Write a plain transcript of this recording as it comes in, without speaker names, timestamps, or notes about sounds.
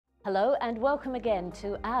Hello and welcome again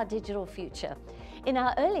to Our Digital Future. In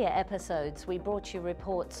our earlier episodes, we brought you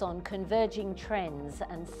reports on converging trends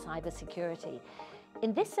and cybersecurity.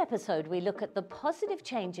 In this episode, we look at the positive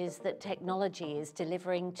changes that technology is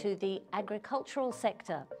delivering to the agricultural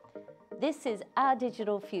sector. This is Our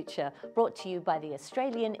Digital Future, brought to you by the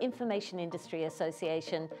Australian Information Industry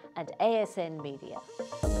Association and ASN Media.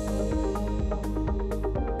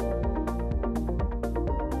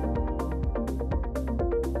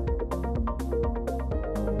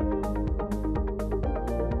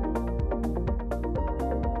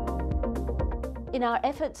 In our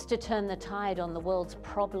efforts to turn the tide on the world's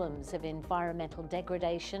problems of environmental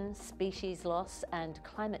degradation, species loss, and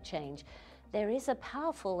climate change, there is a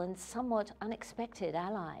powerful and somewhat unexpected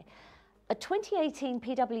ally. A 2018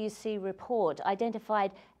 PwC report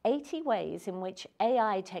identified 80 ways in which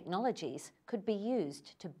AI technologies could be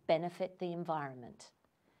used to benefit the environment.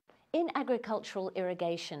 In agricultural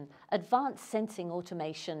irrigation, advanced sensing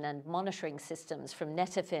automation and monitoring systems from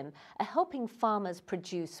Netafim are helping farmers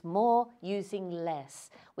produce more using less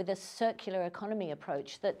with a circular economy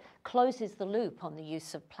approach that closes the loop on the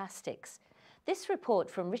use of plastics. This report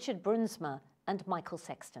from Richard Brunsma and Michael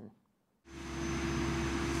Sexton.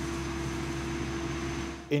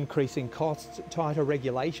 Increasing costs, tighter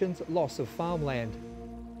regulations, loss of farmland.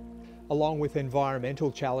 Along with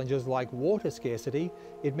environmental challenges like water scarcity,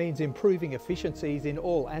 it means improving efficiencies in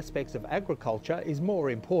all aspects of agriculture is more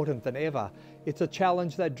important than ever. It's a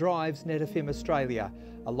challenge that drives Netafim Australia,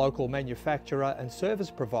 a local manufacturer and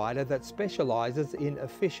service provider that specialises in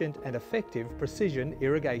efficient and effective precision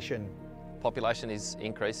irrigation. Population is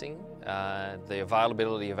increasing, the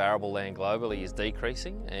availability of arable land globally is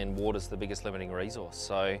decreasing, and water's the biggest limiting resource.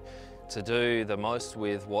 So to do the most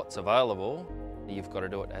with what's available, you've got to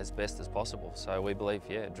do it as best as possible. So we believe,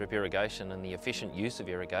 drip irrigation and the efficient use of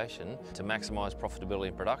irrigation to maximise profitability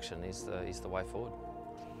and production is the way forward.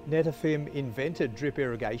 Netafim invented drip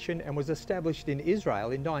irrigation and was established in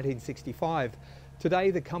Israel in 1965.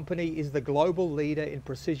 Today the company is the global leader in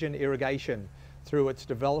precision irrigation through its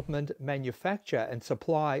development, manufacture and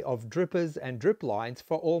supply of drippers and drip lines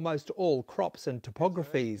for almost all crops and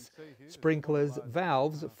topographies, sprinklers,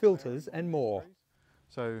 valves, filters and more.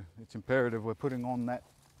 So it's imperative we're putting on that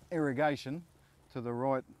irrigation to the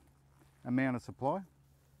right amount of supply.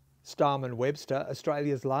 Starman Webster,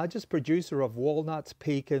 Australia's largest producer of walnuts,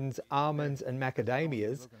 pecans, almonds and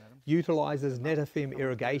macadamias, utilises Netafim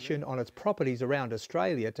irrigation on its properties around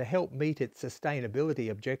Australia to help meet its sustainability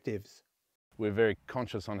objectives. We're very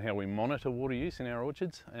conscious on how we monitor water use in our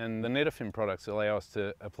orchards, and the Netafim products allow us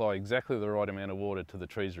to apply exactly the right amount of water to the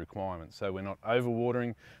tree's requirements. So we're not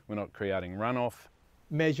overwatering, we're not creating runoff.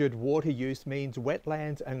 Measured water use means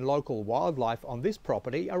wetlands and local wildlife on this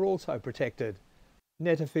property are also protected.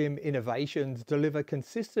 Netafim innovations deliver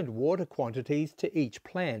consistent water quantities to each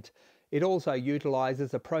plant. It also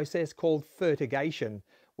utilises a process called fertigation,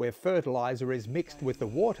 where fertiliser is mixed with the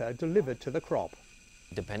water delivered to the crop.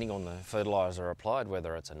 Depending on the fertiliser applied,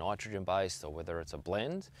 whether it's a nitrogen based or whether it's a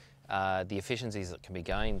blend, the efficiencies that can be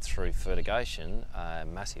gained through fertigation are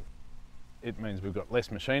massive. It means we've got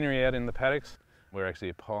less machinery out in the paddocks. We're actually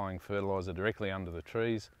applying fertiliser directly under the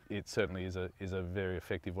trees. It certainly is a very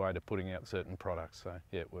effective way to putting out certain products, so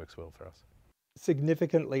yeah, it works well for us.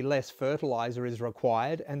 Significantly less fertiliser is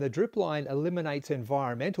required, and the drip line eliminates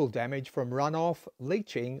environmental damage from runoff,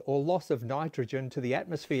 leaching or loss of nitrogen to the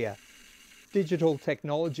atmosphere. Digital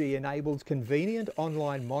technology enables convenient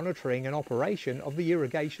online monitoring and operation of the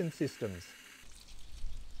irrigation systems.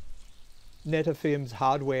 Netafim's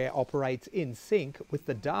hardware operates in sync with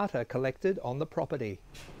the data collected on the property.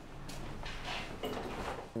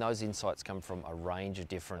 Those insights come from a range of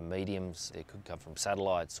different mediums. It could come from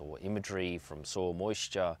satellites or imagery, from soil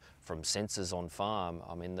moisture, from sensors on farm.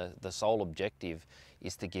 I mean, the sole objective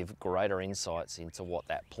is to give greater insights into what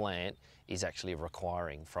that plant is actually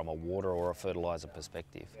requiring from a water or a fertiliser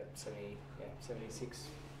perspective. 76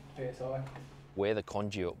 PSI. We're the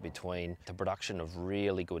conduit between the production of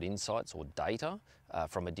really good insights or data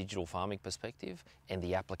from a digital farming perspective and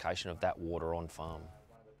the application of that water on farm.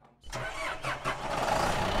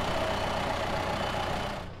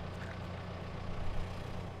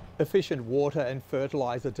 Efficient water and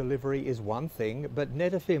fertiliser delivery is one thing, but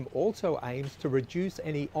Netafim also aims to reduce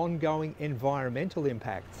any ongoing environmental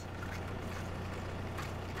impacts.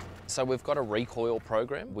 So we've got a recoil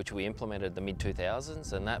program which we implemented in the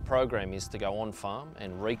mid-2000s, and that program is to go on farm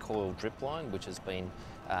and recoil drip line, which has been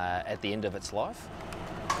at the end of its life.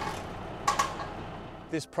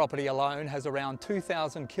 This property alone has around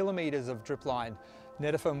 2,000 kilometres of drip line.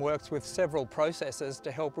 Netafim works with several processors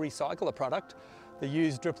to help recycle a product. The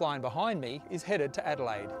used drip line behind me is headed to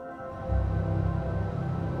Adelaide.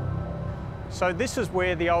 So this is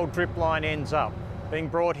where the old drip line ends up, being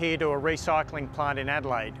brought here to a recycling plant in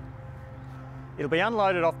Adelaide. It'll be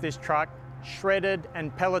unloaded off this truck, shredded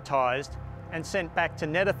and pelletised and sent back to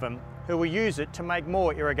Netafim, who will use it to make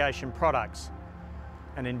more irrigation products.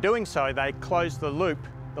 And in doing so, they close the loop,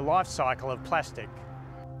 the life cycle of plastic.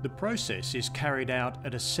 The process is carried out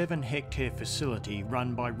at a 7-hectare facility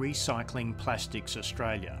run by Recycling Plastics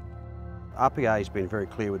Australia. RPA has been very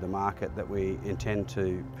clear with the market that we intend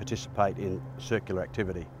to participate in circular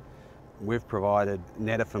activity. We've provided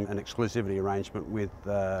Netafim an exclusivity arrangement with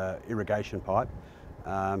irrigation pipe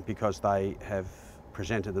because they have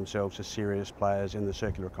presented themselves as serious players in the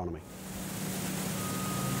circular economy.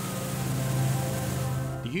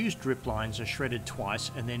 The used drip lines are shredded twice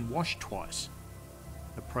and then washed twice,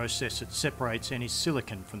 a process that separates any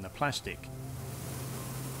silicon from the plastic.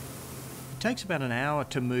 It takes about an hour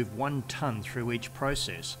to move 1 tonne through each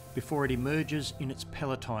process before it emerges in its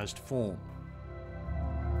pelletised form.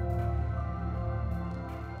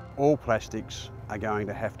 All plastics are going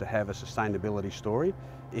to have a sustainability story.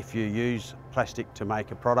 If you use plastic to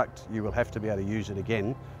make a product, you will have to be able to use it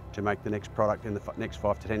again to make the next product in the next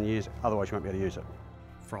 5 to 10 years, otherwise you won't be able to use it.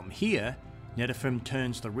 From here, Netafim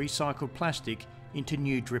turns the recycled plastic into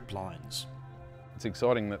new drip lines. It's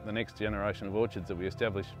exciting that the next generation of orchards that we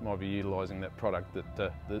establish might be utilising that product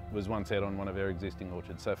that was once out on one of our existing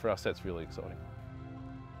orchards. So for us, that's really exciting.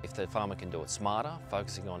 If the farmer can do it smarter,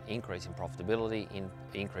 focusing on increasing profitability,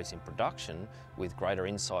 increasing production with greater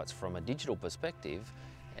insights from a digital perspective,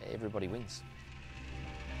 everybody wins.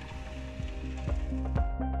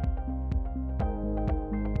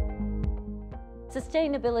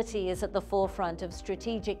 Sustainability is at the forefront of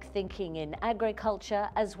strategic thinking in agriculture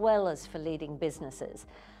as well as for leading businesses.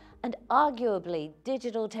 And arguably,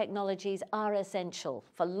 digital technologies are essential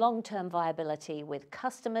for long-term viability with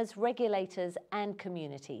customers, regulators and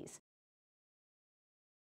communities.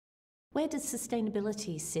 Where does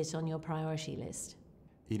sustainability sit on your priority list?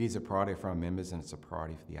 It is a priority for our members and it's a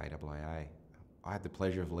priority for the AAA. I had the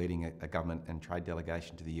pleasure of leading a government and trade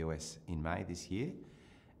delegation to the US in May this year,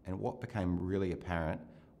 and what became really apparent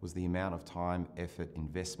was the amount of time, effort,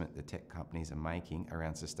 investment that tech companies are making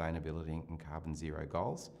around sustainability and carbon zero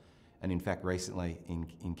goals. And in fact, recently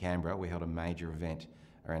in Canberra, we held a major event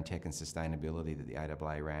around tech and sustainability that the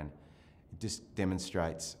AAA ran. It just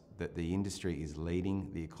demonstrates that the industry is leading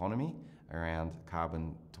the economy around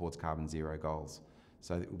towards carbon zero goals.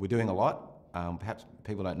 So we're doing a lot. Perhaps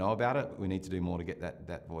people don't know about it, but we need to do more to get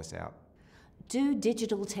that voice out. Do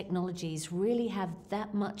digital technologies really have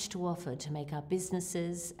that much to offer to make our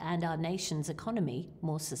businesses and our nation's economy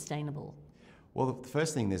more sustainable? Well, the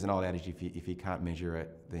first thing, there's an old adage, if you can't measure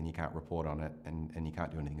it, then you can't report on it and you can't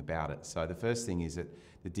do anything about it. So the first thing is that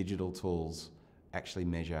the digital tools actually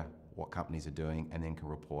measure what companies are doing and then can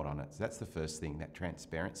report on it. So that's the first thing, that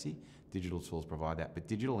transparency. Digital tools provide that, but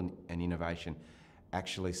digital and innovation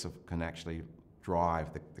can actually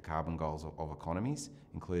drive the carbon goals of economies,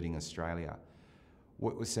 including Australia.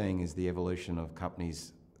 What we're seeing is the evolution of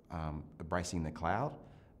companies embracing the cloud.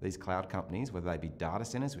 These cloud companies, whether they be data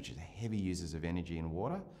centres, which are heavy users of energy and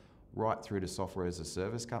water, right through to software as a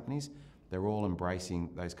service companies, they're all embracing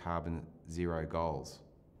those carbon zero goals.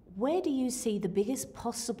 Where do you see the biggest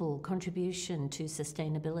possible contribution to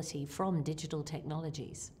sustainability from digital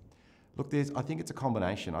technologies? Look, I think it's a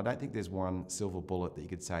combination. I don't think there's one silver bullet that you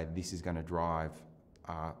could say this is going to drive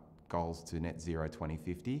our goals to net zero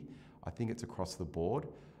 2050. I think it's across the board.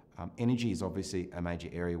 Energy is obviously a major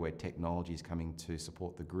area where technology is coming to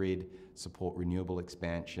support the grid, support renewable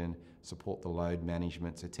expansion, support the load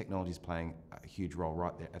management. So technology is playing a huge role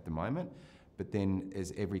right there at the moment. But then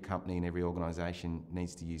as every company and every organisation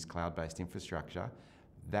needs to use cloud-based infrastructure,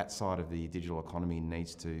 that side of the digital economy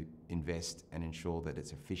needs to invest and ensure that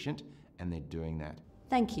it's efficient, and they're doing that.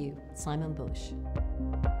 Thank you, Simon Bush.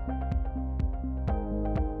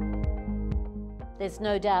 There's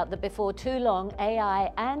no doubt that before too long,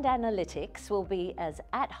 AI and analytics will be as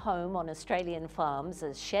at home on Australian farms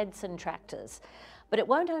as sheds and tractors. But it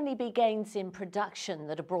won't only be gains in production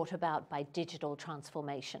that are brought about by digital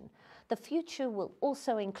transformation. The future will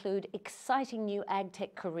also include exciting new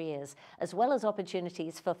Agtech careers, as well as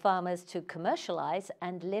opportunities for farmers to commercialise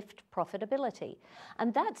and lift profitability.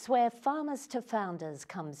 And that's where Farmers to Founders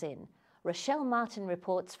comes in. Rochelle Martin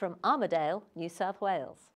reports from Armidale, New South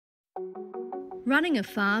Wales. Running a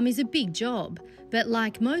farm is a big job, but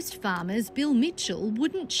like most farmers, Bill Mitchell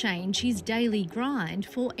wouldn't change his daily grind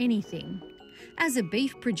for anything. As a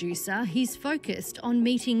beef producer, he's focused on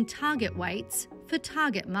meeting target weights for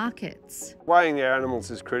target markets. Weighing our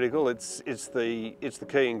animals is critical. It's the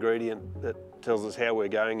key ingredient that tells us how we're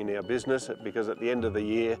going in our business, because at the end of the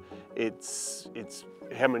year it's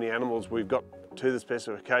how many animals we've got to the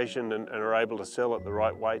specification and are able to sell at the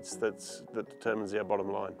right weights that determines our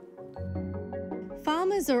bottom line.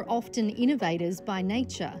 Farmers are often innovators by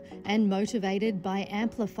nature and motivated by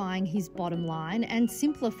amplifying his bottom line and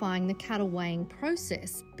simplifying the cattle weighing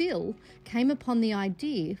process. Bill came upon the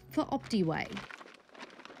idea for OptiWeigh.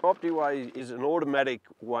 OptiWeigh is an automatic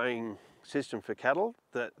weighing system for cattle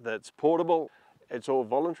that's portable. It's all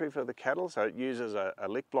voluntary for the cattle, so it uses a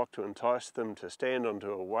lick block to entice them to stand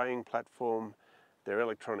onto a weighing platform. Their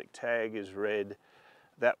electronic tag is read.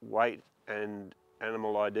 That weight and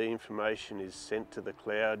animal ID information is sent to the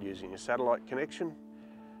cloud using a satellite connection,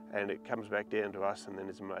 and it comes back down to us and then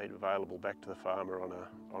is made available back to the farmer on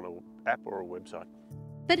an app or a website.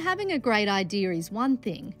 But having a great idea is one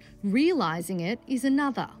thing, realising it is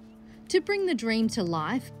another. To bring the dream to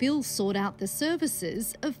life, Bill sought out the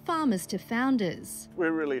services of Farmers to Founders.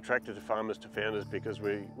 We're really attracted to Farmers to Founders because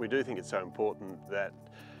we do think it's so important that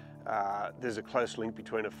there's a close link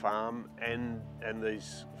between a farm and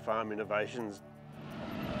these farm innovations.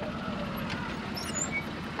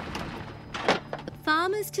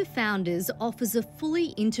 Farmers to Founders offers a fully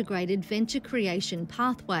integrated venture creation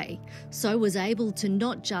pathway, so was able to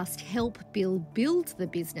not just help Bill build the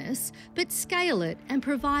business, but scale it and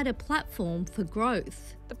provide a platform for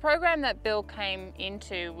growth. The program that Bill came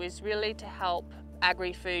into was really to help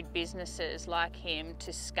agri-food businesses like him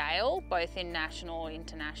to scale both in national and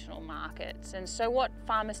international markets. And so what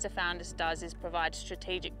Farmers to Founders does is provide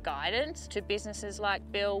strategic guidance to businesses like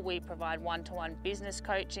Bill. We provide one-to-one business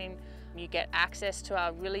coaching. You get access to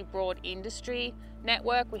our really broad industry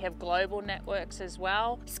network. We have global networks as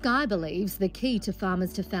well. Sky believes the key to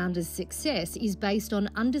Farmers to Founders' success is based on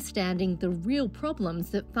understanding the real problems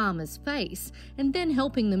that farmers face and then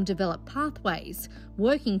helping them develop pathways,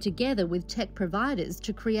 working together with tech providers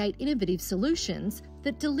to create innovative solutions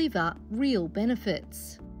that deliver real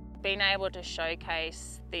benefits. Being able to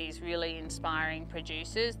showcase these really inspiring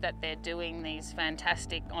producers that they're doing these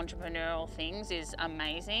fantastic entrepreneurial things is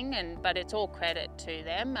amazing, but it's all credit to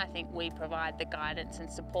them. I think we provide the guidance and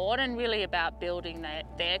support, and really about building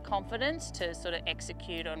their confidence to sort of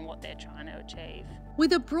execute on what they're trying to achieve.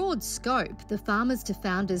 With a broad scope, the Farmers to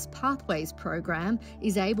Founders Pathways program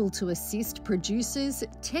is able to assist producers,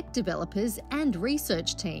 tech developers and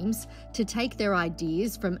research teams to take their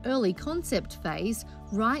ideas from early concept phase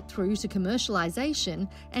right through to commercialisation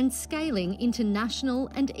and scaling into national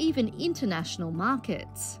and even international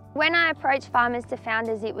markets. When I approached Farmers to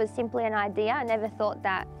Founders, it was simply an idea. I never thought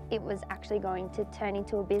that it was actually going to turn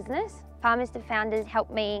into a business. Farmers to Founders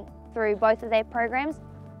helped me through both of their programs.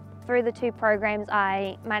 Through the two programs,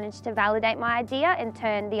 I managed to validate my idea and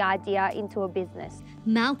turn the idea into a business.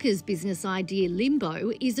 Malka's business idea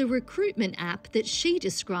Limbo is a recruitment app that she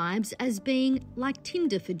describes as being like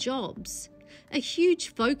Tinder for jobs. A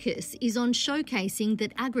huge focus is on showcasing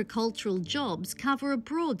that agricultural jobs cover a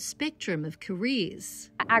broad spectrum of careers.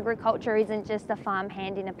 Agriculture isn't just a farm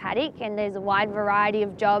hand in a paddock, and there's a wide variety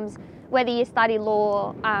of jobs, whether you study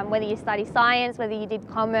law, whether you study science, whether you did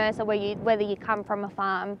commerce, or whether you come from a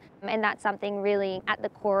farm. And that's something really at the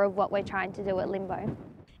core of what we're trying to do at Limbo.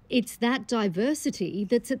 It's that diversity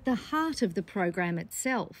that's at the heart of the program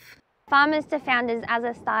itself. Farmers to Founders as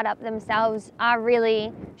a startup themselves are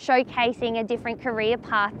really showcasing a different career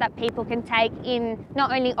path that people can take in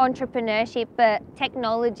not only entrepreneurship but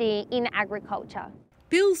technology in agriculture.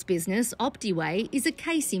 Bill's business, OptiWeigh, is a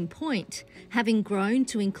case in point, having grown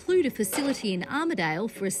to include a facility in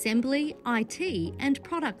Armidale for assembly, IT and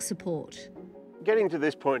product support. Getting to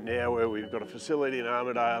this point now where we've got a facility in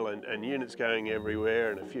Armidale and units going everywhere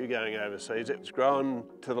and a few going overseas, it's grown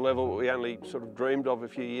to the level we only sort of dreamed of a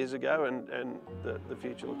few years ago, and the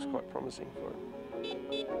future looks quite promising for it.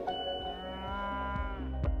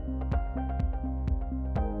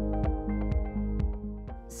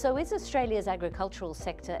 So is Australia's agricultural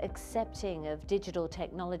sector accepting of digital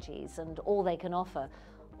technologies and all they can offer,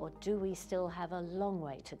 or do we still have a long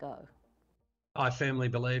way to go? I firmly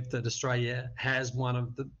believe that Australia has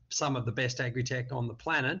some of the best agri-tech on the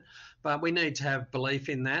planet, but we need to have belief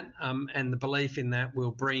in that, and the belief in that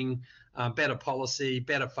will bring better policy,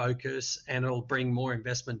 better focus, and it'll bring more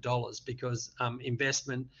investment dollars, because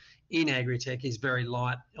investment in agri-tech is very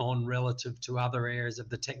light on relative to other areas of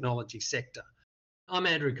the technology sector. I'm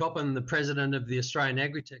Andrew Coppin, the president of the Australian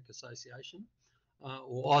Agri-Tech Association,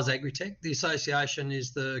 or Oz Agri-Tech. The association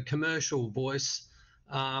is the commercial voice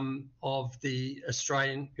of the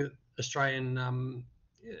Australian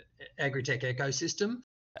agri-tech ecosystem.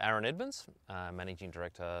 Aaron Edmonds, Managing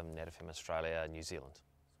Director, NetFM Australia, New Zealand.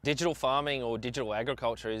 Digital farming or digital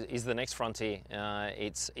agriculture is the next frontier.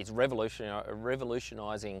 It's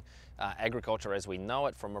revolutionising agriculture as we know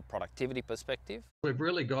it from a productivity perspective. We've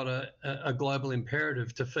really got a global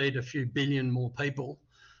imperative to feed a few billion more people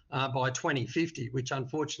by 2050, which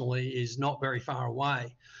unfortunately is not very far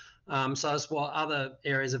away. So as while other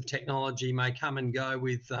areas of technology may come and go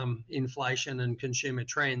with inflation and consumer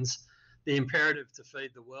trends, the imperative to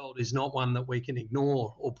feed the world is not one that we can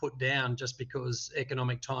ignore or put down just because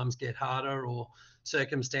economic times get harder or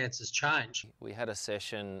circumstances change. We had a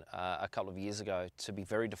session a couple of years ago to be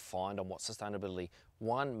very defined on what sustainability,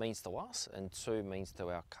 one, means to us and two, means to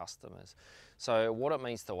our customers. So what it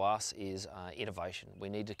means to us is innovation. We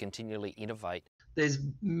need to continually innovate. There's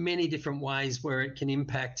many different ways where it can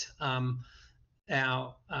impact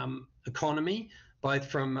our economy, both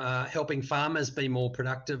from helping farmers be more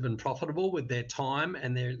productive and profitable with their time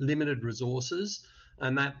and their limited resources.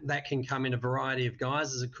 And that can come in a variety of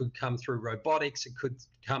guises. It could come through robotics, it could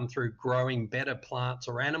come through growing better plants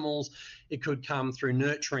or animals, it could come through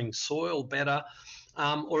nurturing soil better,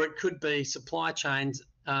 or it could be supply chains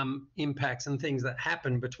impacts and things that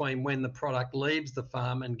happen between when the product leaves the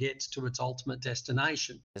farm and gets to its ultimate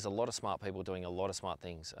destination. There's a lot of smart people doing a lot of smart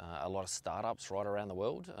things, a lot of startups right around the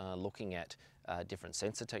world looking at different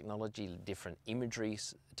sensor technology, different imagery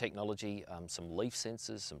technology, some leaf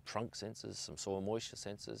sensors, some trunk sensors, some soil moisture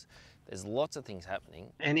sensors. There's lots of things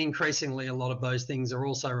happening. And increasingly a lot of those things are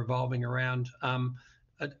also revolving around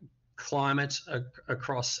climate,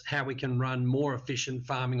 across how we can run more efficient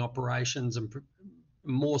farming operations and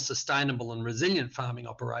more sustainable and resilient farming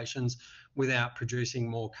operations without producing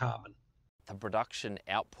more carbon. The production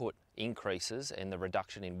output increases and the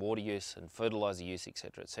reduction in water use and fertiliser use,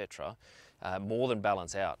 etc., more than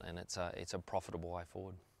balance out, and it's a profitable way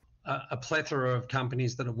forward. A plethora of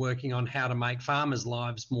companies that are working on how to make farmers'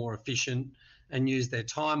 lives more efficient and use their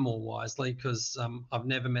time more wisely, because I've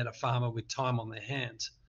never met a farmer with time on their hands.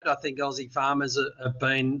 I think Aussie farmers have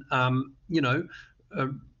been,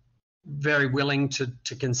 very willing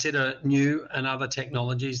to consider new and other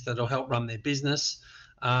technologies that will help run their business.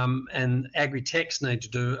 And agri-techs need to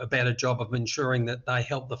do a better job of ensuring that they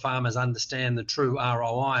help the farmers understand the true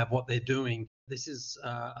ROI of what they're doing. This is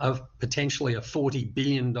potentially a $40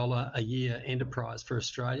 billion a year enterprise for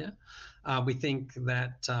Australia. We think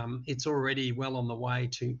that it's already well on the way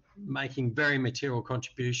to making very material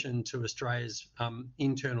contribution to Australia's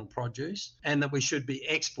internal produce, and that we should be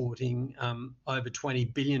exporting over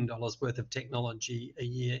 $20 billion worth of technology a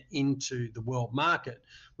year into the world market,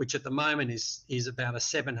 which at the moment is about a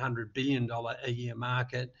 $700 billion a year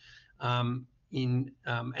market in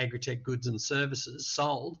agri-tech goods and services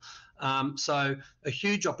sold. So a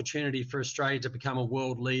huge opportunity for Australia to become a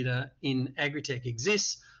world leader in agri-tech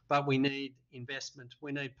exists, but we need investment,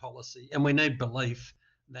 we need policy, and we need belief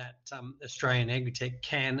that Australian agri-tech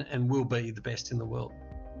can and will be the best in the world.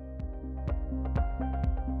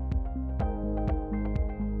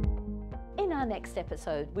 In our next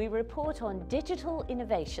episode, we report on digital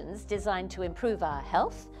innovations designed to improve our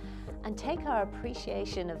health and take our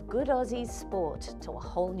appreciation of good Aussie sport to a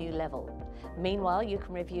whole new level. Meanwhile, you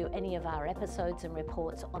can review any of our episodes and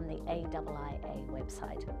reports on the AIIA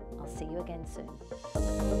website. I'll see you again soon.